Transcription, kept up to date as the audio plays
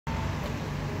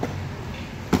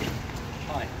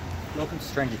Welcome to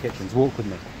Stranger Kitchens, walk with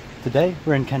me. Today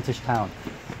we're in Kentish Town.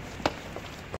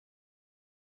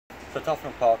 So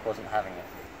Tottenham Park wasn't having it.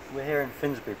 We're here in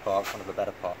Finsbury Park, one of the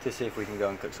better parks, to see if we can go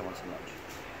and cook someone some lunch.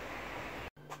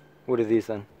 What are these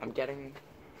then? I'm getting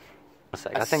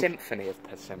a symphony of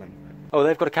persimmon. Oh,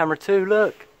 they've got a camera too,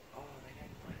 look!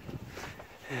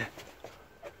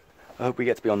 I hope we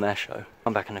get to be on their show.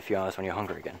 Come back in a few hours when you're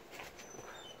hungry again.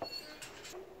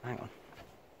 Hang on.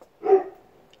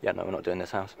 Yeah, no, we're not doing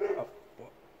this house. Oh,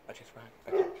 what? I just ran.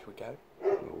 Okay, should we go?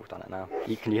 Oh, we've done it now.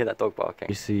 Can you hear that dog barking?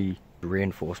 You see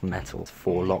reinforced metal,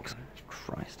 4 locks.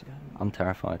 Christ, I'm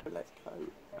terrified. Let's go.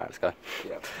 Alright, let's go.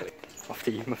 Yeah,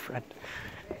 After you, my friend.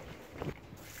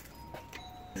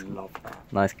 Love that.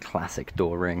 Nice classic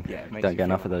door ring. Yeah, don't get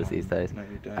enough of those these days. No,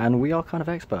 you don't. And we are kind of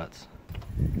experts.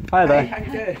 Hi there. Hey, how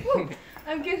you doing?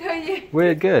 I'm good, how are you?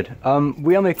 We're good.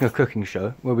 We are making a cooking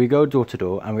show where we go door to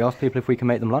door and we ask people if we can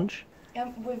make them lunch.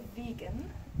 We're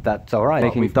vegan. That's alright.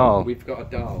 Making we've Dahl. We've got a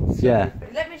Dahl. So Yeah.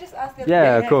 Let me just ask the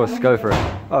Yeah, of course. Go for it.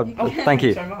 Oh, thank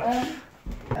you. so much.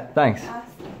 Thanks.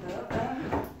 Ask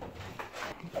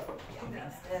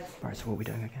Alright, so what are we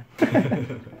doing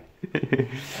again?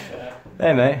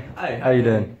 Hey mate. Hi, how you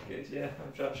doing? Good, yeah,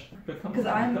 I'm Josh. because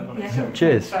I'm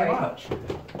Cheers. So much.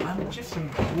 And just some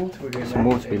water again. Some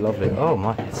water would be lovely. Oh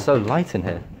my, it's so light in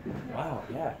here. Wow,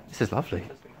 yeah. This is lovely.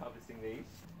 Just been harvesting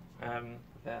these.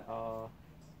 There are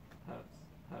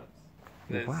herbs.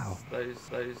 There's Wow.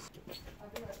 Those.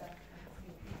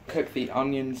 Cook the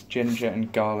onions, ginger,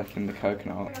 and garlic in the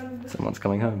coconut. Someone's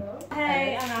coming home.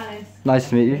 Hey, I'm Alice. Nice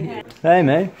to meet you. Hey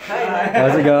mate.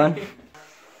 How's it going?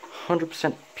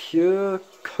 100% pure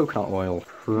coconut oil.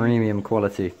 Premium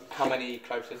quality. How many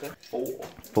cloves is it? 4.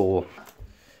 4.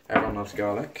 Everyone loves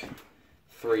garlic.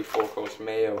 3 4-course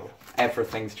meal.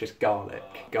 Everything's just garlic.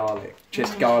 Garlic.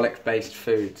 Just garlic-based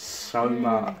food. So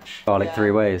much. Garlic 3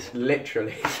 ways.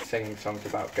 Literally singing songs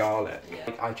about garlic.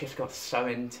 I just got so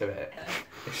into it.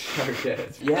 It's so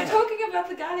good. We're Yeah. talking about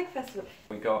the garlic festival.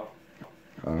 We got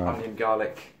onion,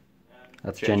 garlic.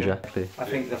 That's ginger. I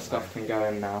think the stuff can go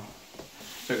in now.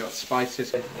 So we've got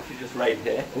spices. If you just rate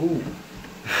here. Ooh.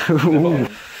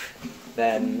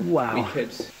 Then Wow. we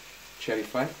could chili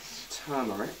flakes,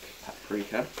 turmeric,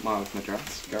 paprika, mild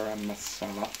madras, garam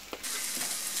masala.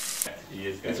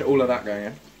 Is all of that going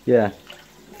in? Yeah.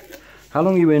 How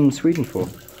long are you in Sweden for?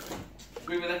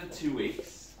 We were there for 2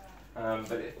 weeks,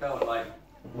 but it felt like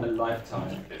a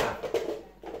lifetime.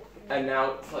 And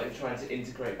now it's like trying to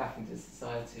integrate back into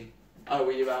society. Oh,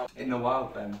 were you out in the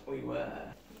wild then? We were.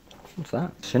 What's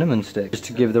that? Cinnamon stick. Just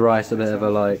to give the rice a bit of a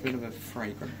A like... bit of a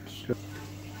fragrance.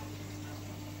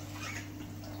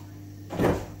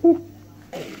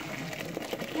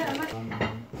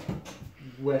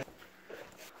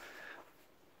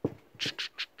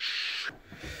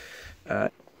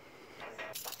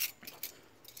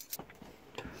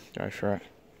 Go for it.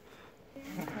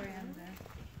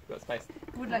 Got space.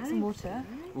 Would like some water.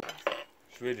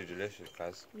 It's really delicious,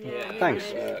 Kaz. Yeah.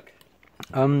 Thanks.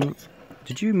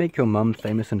 Did you make your mum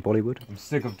famous in Bollywood? I'm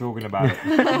sick of talking about it.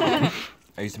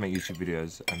 I used to make YouTube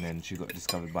videos and then she got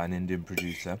discovered by an Indian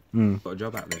producer. Got a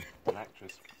job out there. An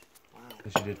actress. So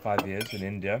she did 5 years in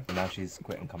India and now she's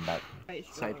quit and come back.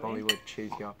 Say Bollywood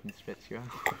chews you up and spits you out.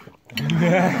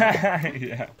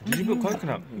 Yeah. Did you put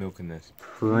coconut milk in this?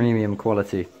 Premium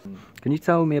quality. Can you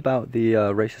tell me about the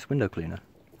racist window cleaner?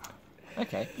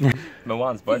 Okay.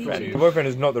 Mawan's boyfriend. My boyfriend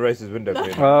is not the racist window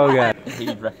cleaner. Oh yeah.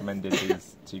 He recommended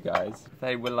these 2 guys.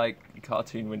 They were like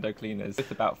cartoon window cleaners, just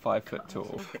about 5 foot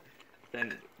tall.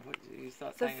 Then what did you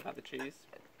start saying about the cheese?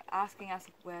 Asking us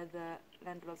where the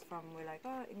landlord's from, we're like,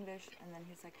 oh, English, and then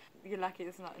he's like, you're lucky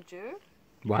it's not a Jew.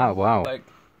 Wow, wow. Like,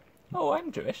 oh,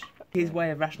 I'm Jewish. His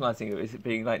way of rationalising it was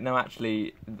being like, no,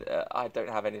 actually, I don't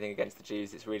have anything against the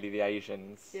Jews, it's really the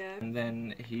Asians. Yeah. And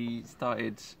then he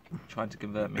started trying to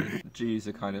convert me. The Jews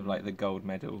are kind of like the gold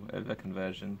medal of a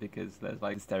conversion because there's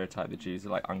like the stereotype the Jews are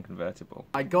like unconvertible.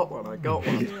 I got one.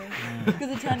 Because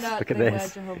it turned out Look they at were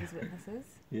this. Jehovah's Witnesses.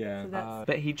 Yeah. So that's...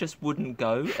 But he just wouldn't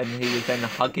go, and he was then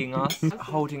hugging us,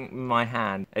 holding my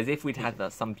hand, as if we'd had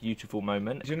some beautiful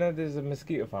moment. Do you know there's a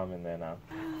mosquito farm in there now?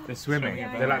 They're swimming.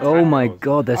 They're like Oh my tadpoles.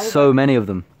 god, there's so many of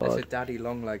them. There's a daddy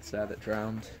longlegs there that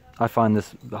drowned. I find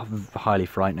this highly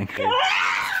frightening.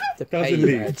 The Doesn't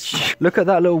leave. Look at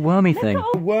that little wormy thing.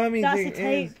 The wormy That's thing a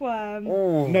tapeworm.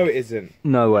 is... No, it isn't.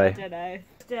 No way. I don't know.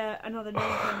 Just another name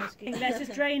for a mosquito. Let's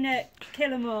just drain it, kill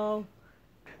them all.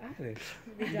 Alice.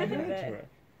 Be done with it.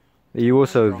 Are you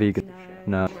also vegan?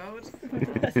 No.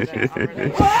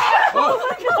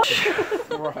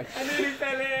 Right. I nearly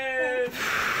fell in!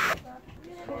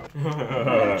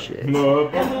 Shit.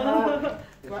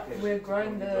 We're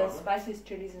growing the spiciest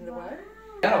chilies in the world.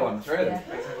 Yeah, ones, really. Yeah.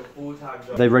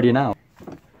 Are they ready now?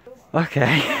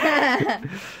 Okay.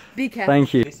 Be careful.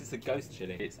 Thank you. This is a ghost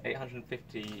chili. It's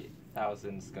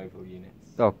 850,000 Scoville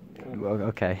units. Oh, well,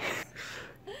 okay.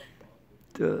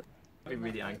 I'd be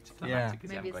really anxious Yeah. because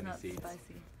you Maybe haven't it's got any not seeds.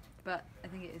 spicy, but I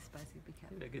think it is spicy. Be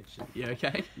careful. They're good shit. You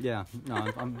okay? Yeah, no,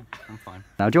 I'm fine.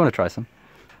 Now, do you want to try some?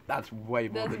 That's way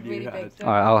more That's than really you big. had.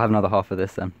 Alright, I'll have another half of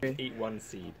this then. Eat one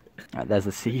seed. Alright, there's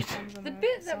a seed. The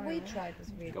bit that we tried was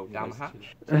really. Go Down the ghost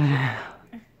hatch.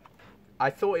 chili. I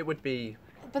thought it would be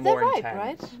But more they're ripe,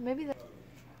 intense. right? Maybe they're.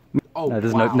 Oh, No,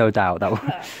 there's wow. no doubt that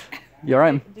one. You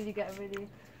alright? Did you get a really?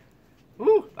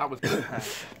 Ooh, that was good.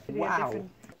 Really Wow.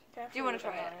 different- Do you want to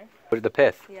try it? With the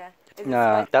pith? Yeah. Is it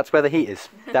Nah, spicy? that's where the heat is.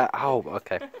 Oh,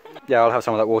 okay. Yeah, I'll have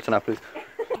some of that water now, please.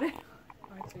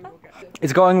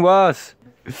 It's going worse.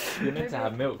 You're meant to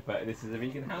have milk, but this is a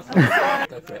vegan house.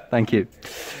 That's it. Thank you.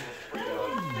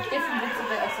 Different bits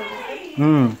of it are so different.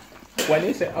 Mmm. When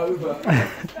is it over?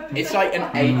 It's like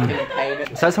an aching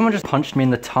pain. So someone just punched me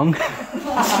in the tongue.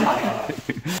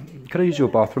 Could I use your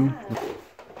bathroom?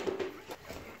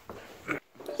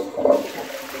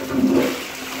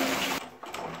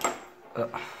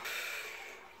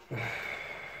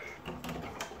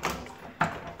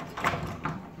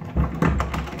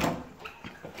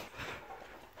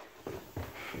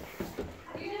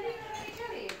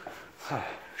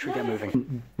 Should we get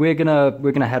moving? We're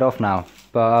gonna head off now.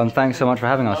 But thanks so much for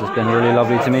having us. It's been really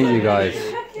lovely to meet you guys.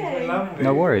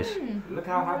 No worries. Look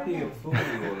how happy and full you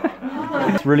all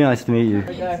are. It's really nice to meet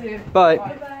you.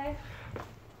 Bye.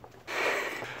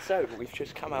 So, we've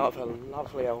just come out of a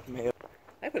lovely old meal.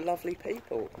 They were lovely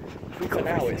people. For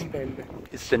now, it's been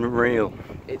It's been real.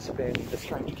 the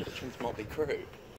Strange Kitchen's Motley Crew.